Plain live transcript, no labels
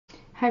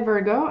Hi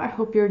Virgo, I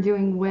hope you're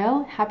doing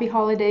well. Happy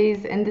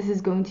holidays, and this is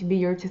going to be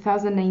your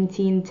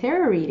 2019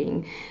 tarot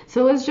reading.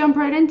 So let's jump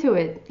right into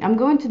it. I'm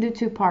going to do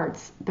two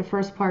parts. The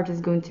first part is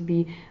going to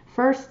be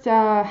first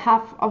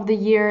half of the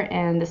year,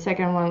 and the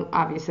second one,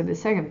 obviously the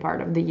second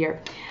part of the year.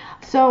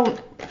 So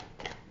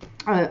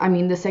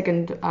the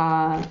second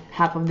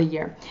half of the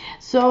year.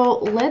 So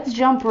let's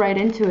jump right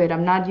into it.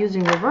 I'm not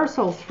using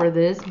reversals for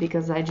this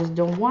because I just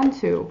don't want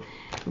to.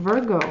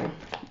 Virgo,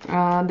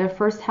 the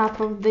first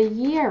half of the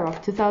year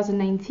of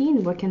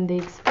 2019, what can they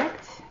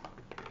expect?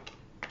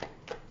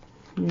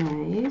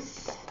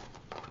 Nice.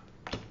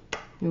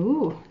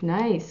 Ooh,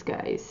 nice,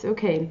 guys.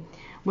 Okay,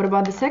 what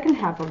about the second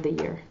half of the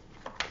year?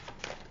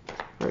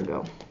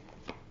 Virgo.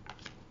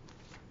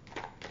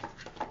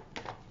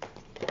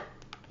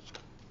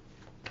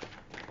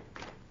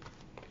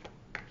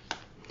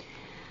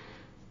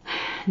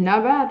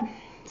 Not bad.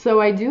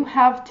 So I do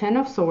have 10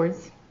 of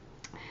Swords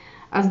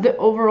as the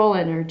overall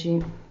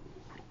energy.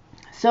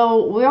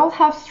 So we all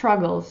have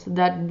struggles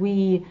that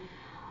we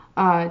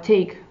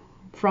take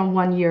from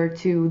one year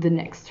to the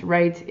next,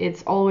 right?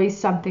 It's always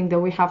something that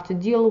we have to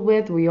deal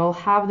with. We all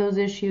have those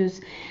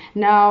issues.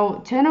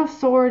 Now, 10 of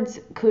Swords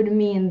could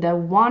mean that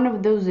one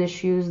of those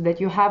issues that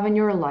you have in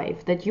your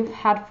life that you've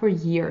had for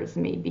years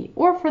maybe,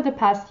 or for the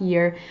past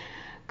year,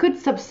 could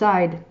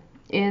subside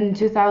in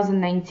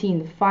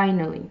 2019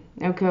 finally.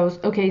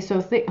 Okay, so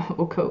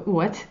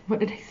what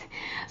did I say?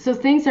 So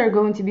things are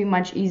going to be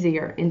much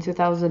easier in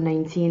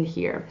 2019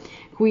 here.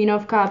 Queen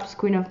of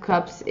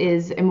Cups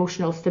is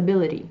emotional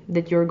stability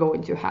that you're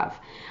going to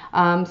have.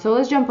 So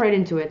let's jump right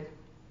into it.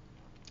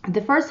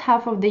 The first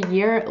half of the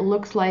year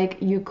looks like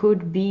you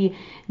could be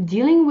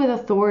dealing with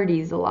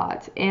authorities a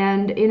lot,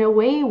 and in a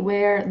way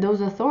where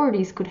those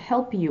authorities could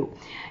help you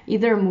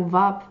either move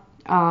up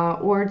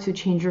or to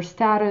change your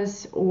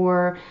status,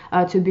 or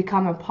to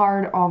become a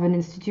part of an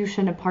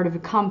institution, a part of a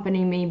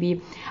company,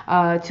 maybe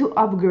to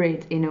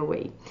upgrade in a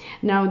way.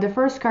 Now, the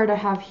first card I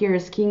have here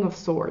is King of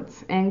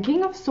Swords, and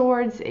King of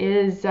Swords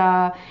is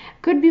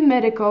could be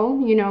medical,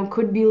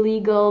 could be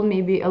legal,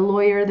 maybe a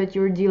lawyer that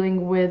you're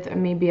dealing with,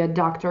 maybe a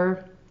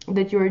doctor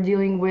that you're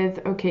dealing with.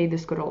 Okay,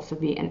 this could also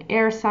be an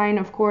air sign,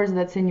 of course,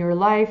 that's in your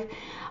life.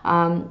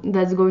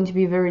 That's going to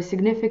be very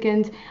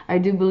significant. I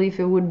do believe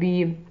it would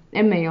be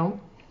a male.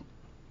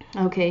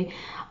 Okay,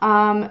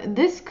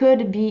 this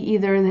could be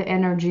either the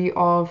energy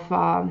of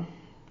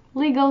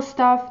legal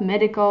stuff,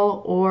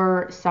 medical,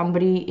 or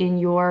somebody in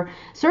your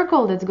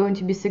circle that's going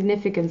to be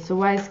significant. So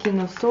why is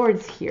King of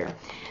Swords here?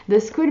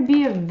 This could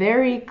be a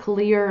very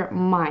clear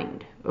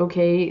mind.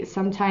 Okay,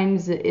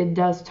 sometimes it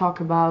does talk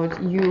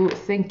about you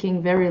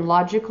thinking very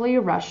logically,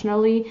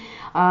 rationally,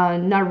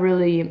 not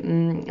really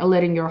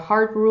letting your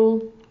heart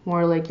rule,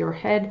 more like your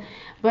head.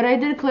 But I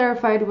did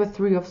clarify it with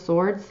Three of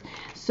Swords.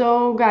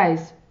 So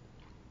guys,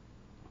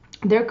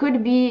 there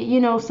could be,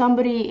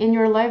 somebody in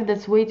your life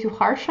that's way too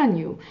harsh on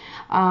you.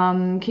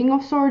 King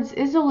of Swords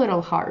is a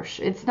little harsh.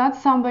 It's not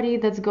somebody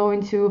that's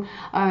going to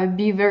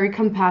be very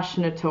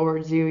compassionate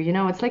towards you.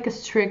 It's like a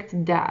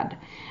strict dad.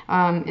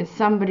 It's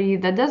somebody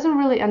that doesn't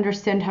really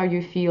understand how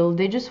you feel.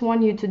 They just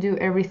want you to do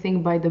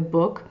everything by the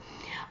book.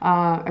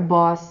 A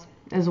boss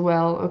as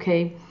well,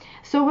 okay?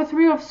 So with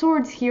Three of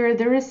Swords here,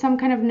 there is some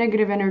kind of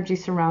negative energy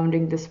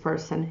surrounding this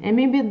person. And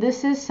maybe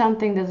this is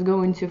something that's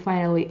going to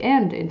finally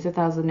end in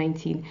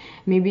 2019.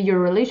 Maybe your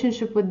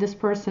relationship with this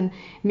person,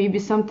 maybe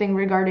something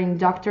regarding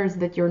doctors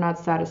that you're not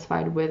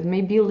satisfied with,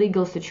 maybe a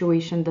legal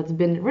situation that's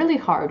been really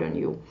hard on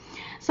you.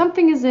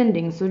 Something is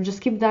ending, so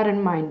just keep that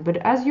in mind. But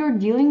as you're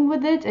dealing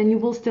with it, and you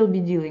will still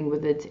be dealing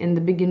with it in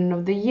the beginning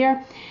of the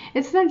year,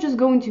 it's not just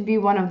going to be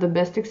one of the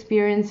best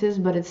experiences,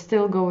 but it's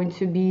still going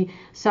to be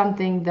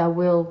something that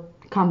will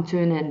come to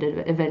an end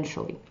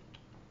eventually.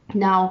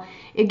 Now,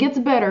 it gets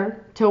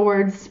better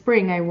towards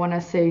spring. I want to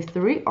say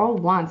 3 of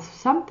Wands,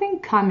 something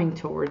coming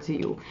towards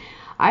you.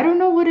 I don't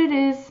know what it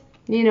is.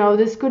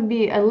 This could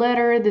be a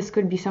letter, this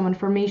could be some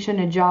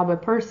information, a job, a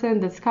person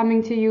that's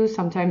coming to you,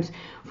 sometimes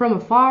from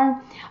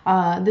afar.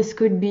 This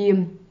could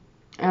be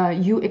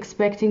you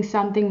expecting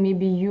something,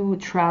 maybe you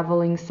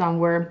traveling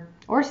somewhere,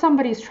 or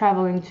somebody's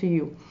traveling to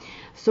you.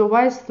 So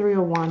why is 3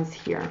 of Wands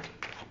here?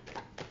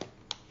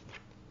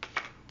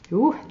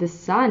 Ooh, the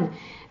Sun.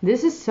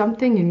 This is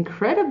something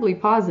incredibly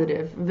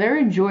positive,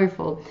 very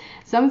joyful,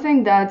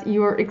 something that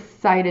you're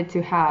excited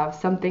to have,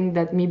 something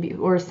that maybe,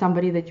 or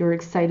somebody that you're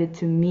excited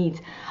to meet.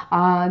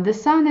 The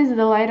Sun is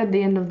the light at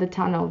the end of the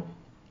tunnel.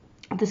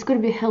 This could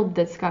be help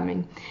that's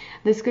coming.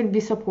 This could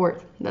be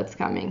support that's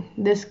coming.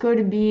 This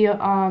could be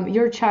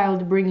your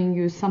child bringing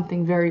you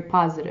something very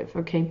positive,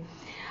 okay?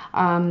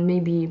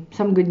 Maybe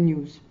some good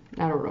news.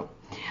 I don't know.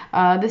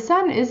 The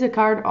Sun is a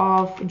card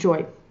of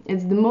joy.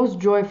 It's the most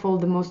joyful,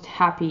 the most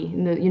happy,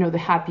 the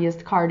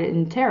happiest card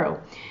in tarot,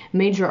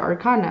 major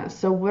arcana.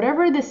 So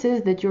whatever this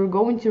is that you're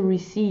going to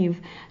receive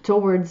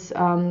towards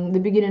the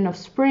beginning of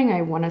spring,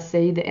 I want to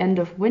say the end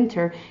of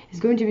winter, is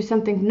going to be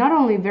something not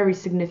only very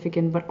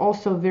significant, but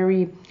also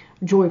very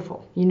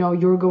joyful.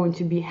 You're going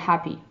to be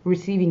happy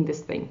receiving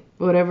this thing,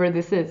 whatever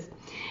this is.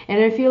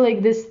 And I feel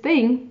like this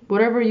thing,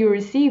 whatever you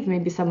receive,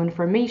 maybe some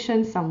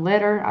information, some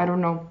letter, I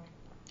don't know,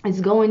 it's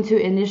going to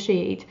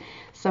initiate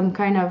some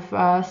kind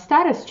of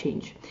status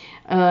change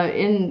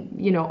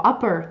in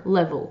upper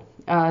level.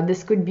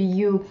 This could be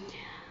you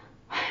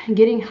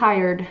getting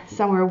hired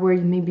somewhere where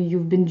maybe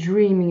you've been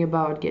dreaming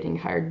about getting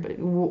hired, but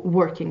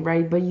working,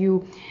 right? But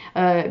you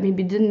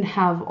maybe didn't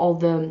have all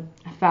the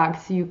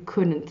facts, you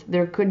couldn't.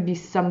 There could be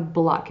some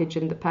blockage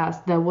in the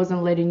past that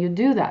wasn't letting you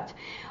do that.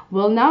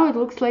 Well, now it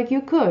looks like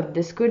you could.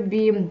 This could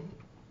be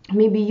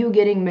maybe you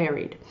getting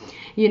married.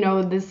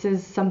 This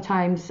is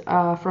sometimes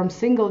from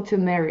single to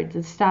married,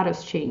 the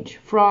status change.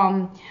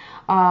 From,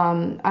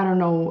 I don't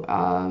know,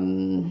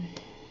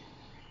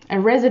 a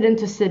resident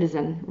to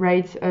citizen,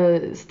 right?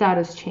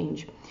 Status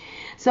change.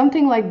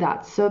 Something like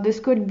that. So this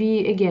could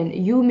be, again,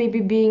 you maybe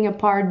being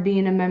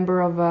a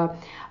member of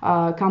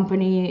a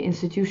company,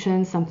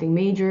 institution, something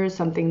major,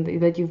 something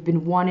that you've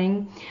been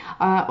wanting.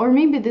 Or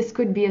maybe this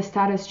could be a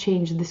status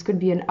change. This could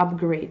be an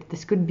upgrade.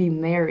 This could be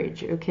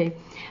marriage, okay?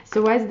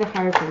 So why is the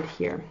Hierophant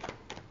here?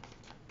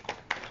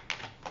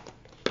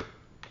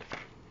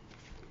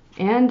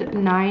 And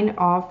 9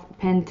 of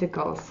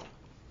Pentacles.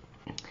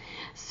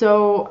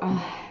 So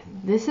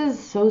this is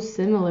so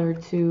similar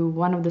to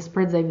one of the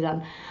spreads I've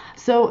done.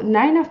 So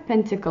 9 of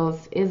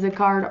Pentacles is a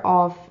card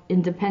of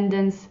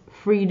independence,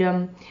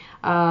 freedom.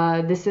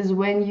 This is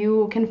when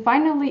you can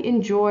finally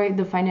enjoy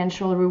the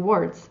financial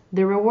rewards,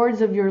 the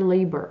rewards of your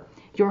labor,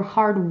 your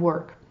hard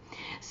work.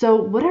 So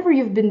whatever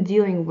you've been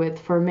dealing with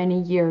for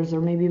many years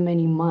or maybe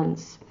many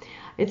months,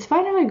 it's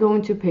finally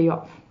going to pay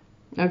off.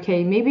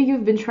 Okay, maybe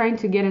you've been trying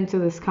to get into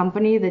this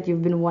company that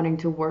you've been wanting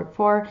to work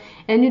for,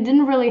 and you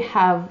didn't really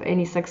have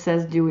any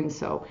success doing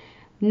so.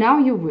 Now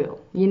you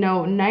will.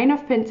 9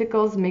 of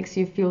Pentacles makes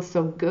you feel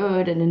so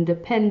good and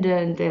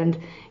independent and,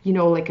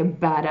 like a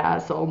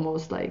badass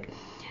almost. Like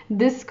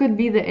this could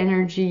be the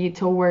energy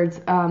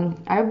towards,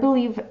 I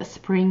believe,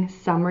 spring,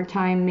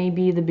 summertime,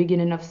 maybe the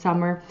beginning of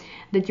summer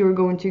that you're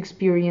going to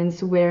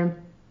experience, where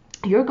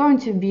you're going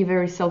to be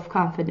very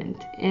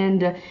self-confident,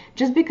 and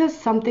just because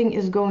something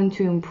is going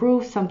to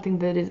improve, something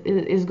that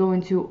is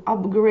going to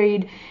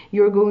upgrade,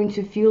 you're going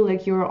to feel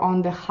like you're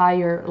on the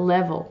higher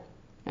level.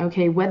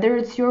 Okay, whether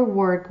it's your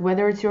work,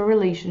 whether it's your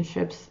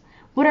relationships,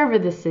 whatever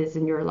this is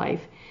in your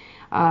life.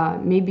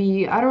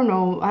 Maybe, I don't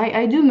know,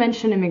 I do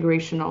mention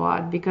immigration a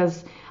lot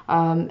because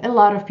a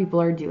lot of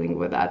people are dealing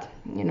with that,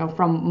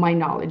 from my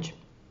knowledge.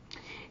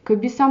 Could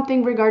be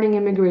something regarding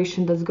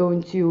immigration that's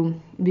going to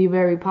be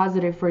very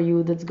positive for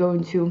you, that's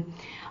going to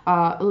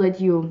let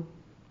you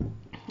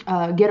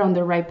get on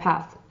the right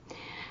path.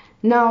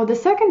 Now, the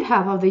second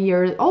half of the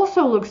year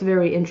also looks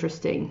very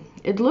interesting.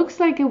 It looks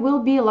like it will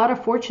be a lot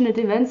of fortunate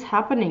events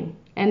happening,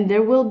 and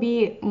there will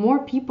be more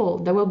people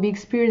that will be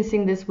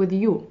experiencing this with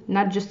you,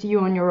 not just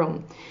you on your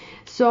own.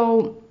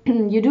 So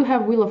you do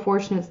have Wheel of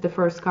Fortune, it's the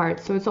first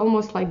card. So it's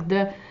almost like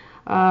the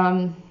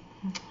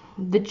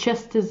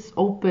chest is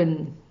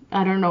open.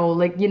 I don't know,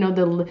 like,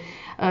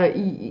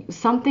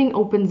 something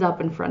opens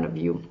up in front of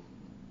you.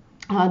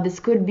 This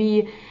could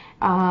be,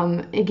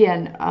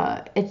 again,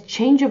 a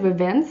change of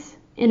events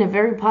in a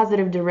very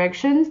positive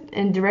direction,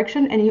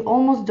 and you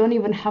almost don't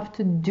even have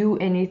to do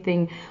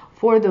anything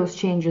for those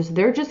changes.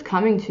 They're just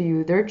coming to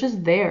you. They're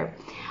just there.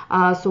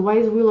 So why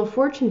is Wheel of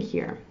Fortune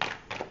here?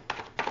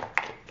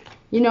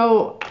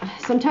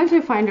 Sometimes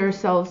we find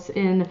ourselves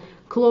in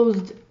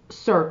closed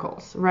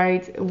circles,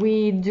 right?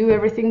 We do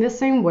everything the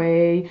same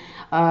way.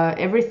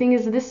 Everything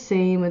is the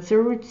same. It's a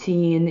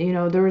routine.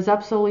 There is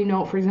absolutely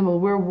no, for example,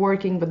 we're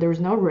working, but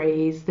there's no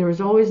raise. There's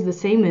always the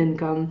same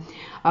income.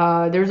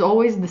 There's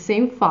always the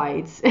same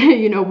fights,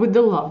 with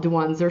the loved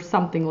ones or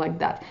something like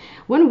that.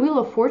 When Wheel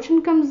of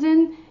Fortune comes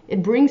in,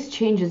 it brings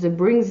changes. It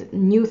brings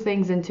new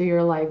things into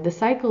your life. The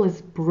cycle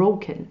is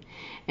broken,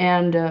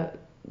 and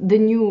the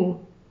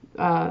new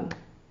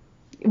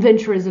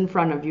venture is in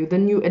front of you, the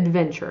new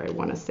adventure, I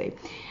want to say.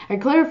 I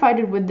clarified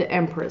it with the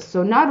Empress.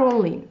 So not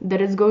only that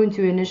it's going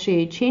to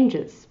initiate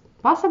changes,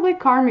 possibly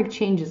karmic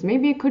changes,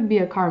 maybe it could be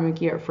a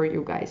karmic year for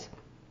you guys.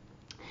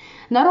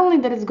 Not only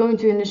that it's going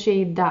to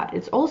initiate that,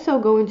 it's also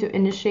going to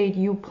initiate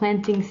you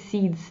planting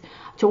seeds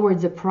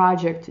towards a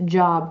project,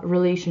 job,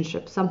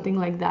 relationship, something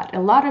like that. A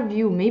lot of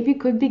you maybe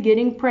could be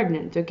getting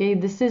pregnant, okay?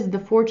 This is the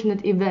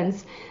fortunate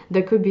events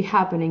that could be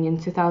happening in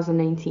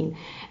 2019.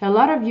 A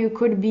lot of you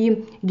could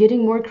be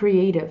getting more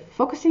creative,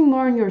 focusing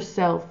more on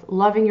yourself,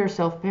 loving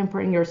yourself,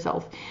 pampering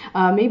yourself,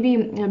 maybe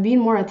being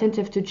more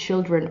attentive to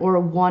children or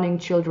wanting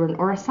children,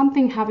 or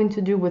something having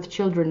to do with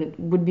children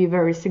would be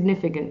very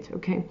significant,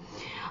 okay?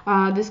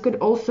 This could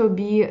also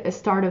be a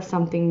start of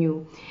something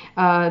new.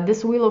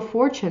 This Wheel of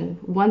Fortune,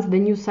 once the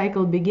new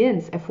cycle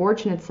begins, a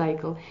fortunate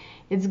cycle.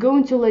 It's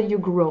going to let you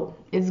grow.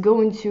 It's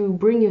going to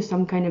bring you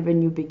some kind of a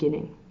new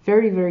beginning.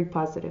 Very, very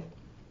positive.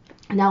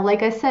 Now,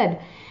 like I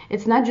said,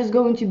 it's not just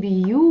going to be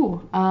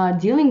you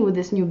dealing with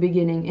this new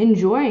beginning,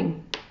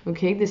 enjoying,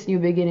 okay, this new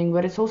beginning,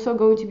 but it's also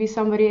going to be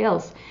somebody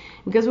else.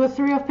 Because with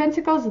Three of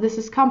Pentacles, this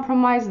is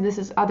compromise. This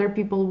is other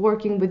people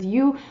working with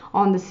you,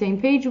 on the same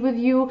page with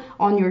you,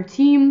 on your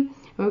team.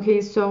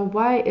 Okay, so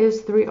why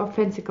is Three of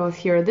Pentacles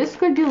here? This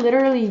could be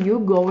literally you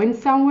going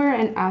somewhere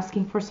and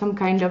asking for some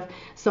kind of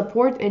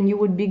support, and you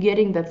would be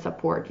getting that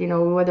support, you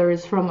know, whether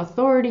it's from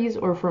authorities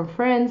or from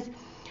friends,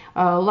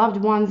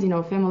 loved ones, you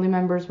know, family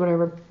members,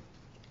 whatever.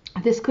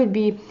 This could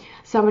be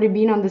somebody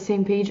being on the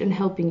same page and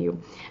helping you.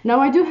 Now,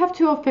 I do have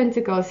Two of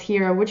Pentacles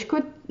here, which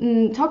could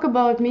talk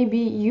about maybe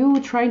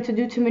you trying to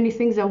do too many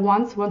things at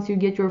once you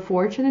get your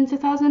fortune in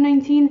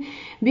 2019.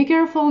 Be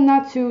careful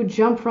not to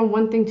jump from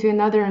one thing to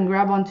another and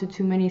grab onto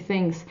too many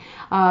things.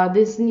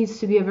 This needs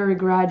to be a very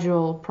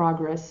gradual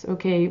process.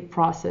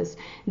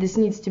 This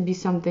needs to be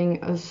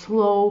something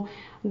slow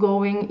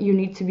going. You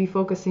need to be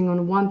focusing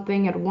on one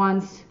thing at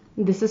once.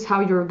 This is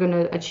how you're going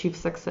to achieve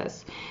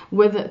success.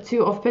 With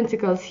Two of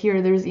Pentacles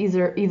here, there's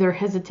either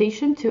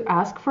hesitation to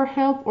ask for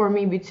help, or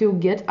maybe to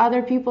get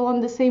other people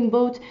on the same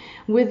boat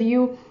with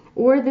you,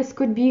 or this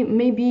could be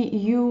maybe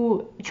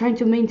you trying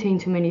to maintain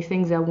too many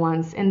things at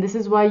once, and this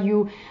is why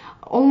you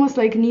almost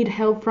like need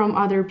help from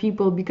other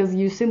people, because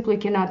you simply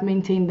cannot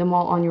maintain them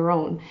all on your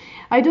own.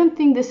 I don't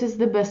think this is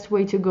the best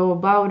way to go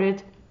about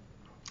it.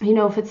 You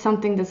know, if it's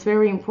something that's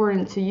very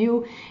important to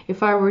you,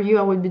 if I were you,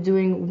 I would be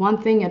doing one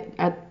thing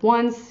at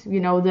once, you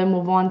know, then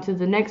move on to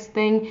the next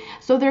thing.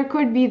 So there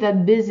could be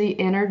that busy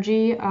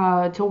energy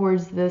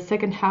towards the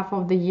second half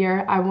of the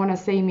year. I want to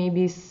say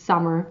maybe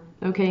summer,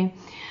 okay?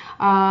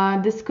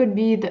 This could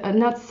be,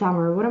 not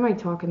summer, what am I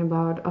talking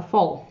about? A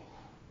fall.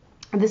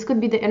 This could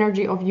be the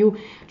energy of you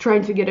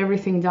trying to get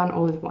everything done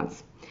all at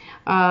once.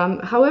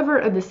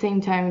 However, at the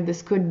same time,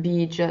 this could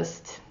be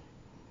just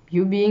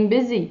you being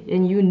busy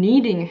and you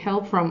needing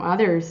help from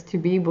others to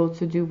be able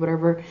to do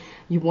whatever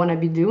you want to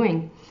be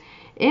doing.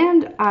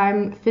 And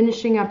I'm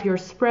finishing up your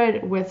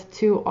spread with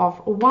Two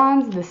of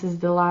Wands. This is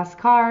the last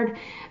card.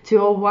 Two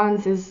of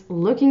Wands is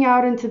looking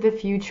out into the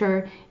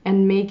future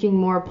and making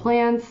more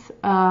plans.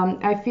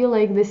 I feel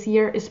like this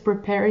year is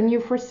preparing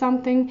you for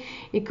something.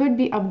 It could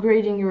be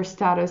upgrading your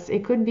status.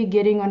 It could be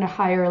getting on a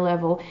higher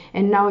level.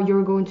 And now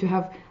you're going to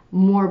have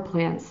more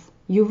plans.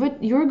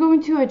 You're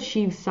going to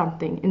achieve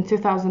something in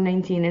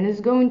 2019, and it's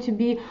going to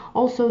be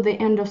also the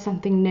end of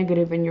something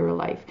negative in your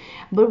life.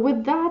 But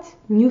with that,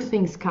 new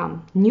things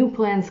come, new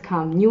plans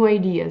come, new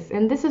ideas,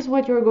 and this is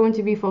what you're going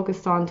to be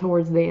focused on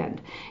towards the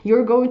end.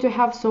 You're going to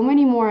have so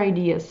many more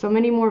ideas, so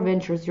many more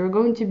ventures. You're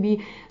going to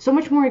be so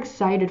much more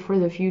excited for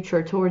the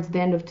future towards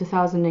the end of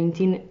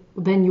 2019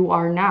 than you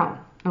are now,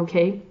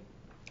 okay?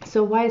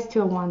 So why is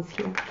Two of Wands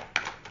here?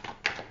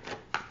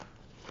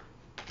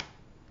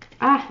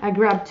 I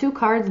grabbed two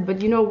cards,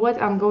 but you know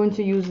what? I'm going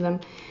to use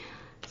them.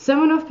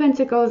 Seven of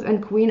Pentacles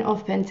and Queen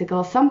of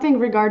Pentacles. Something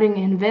regarding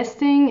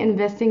investing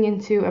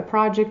into a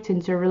project,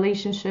 into a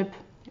relationship,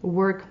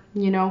 work,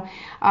 you know,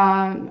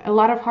 a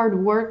lot of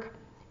hard work,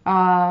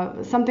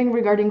 something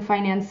regarding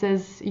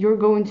finances. You're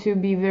going to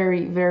be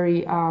very,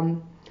 very, I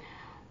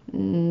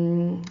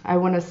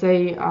want to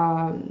say,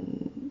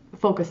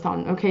 focused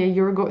on, okay?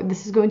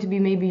 This is going to be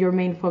maybe your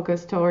main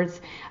focus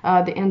towards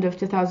the end of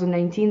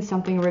 2019,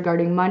 something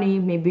regarding money,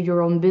 maybe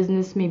your own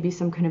business, maybe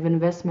some kind of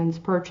investments,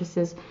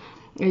 purchases.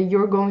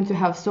 You're going to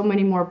have so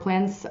many more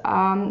plans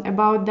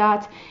about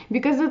that,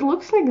 because it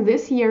looks like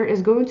this year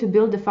is going to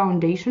build a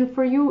foundation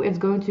for you. It's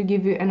going to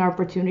give you an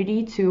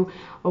opportunity to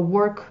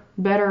work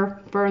better,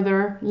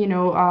 further, you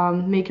know,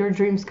 make your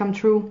dreams come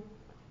true.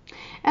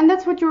 And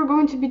that's what you're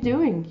going to be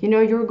doing. You know,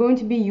 you're going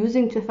to be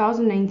using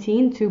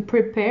 2019 to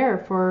prepare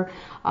for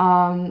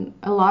a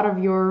lot of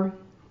your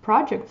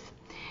projects.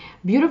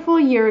 Beautiful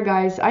year,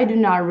 guys. I do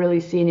not really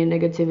see any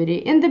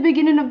negativity. In the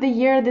beginning of the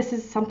year, this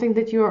is something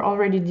that you're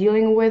already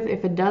dealing with,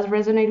 if it does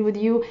resonate with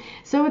you.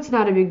 So it's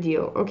not a big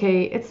deal,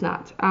 okay? It's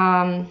not.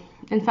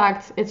 In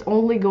fact, it's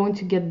only going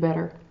to get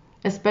better,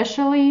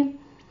 especially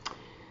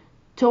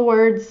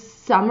towards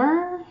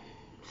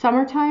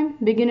summertime,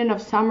 beginning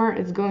of summer.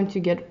 It's going to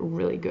get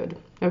really good.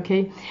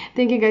 Okay,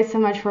 thank you guys so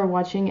much for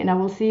watching, and I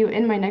will see you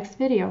in my next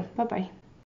video. Bye bye.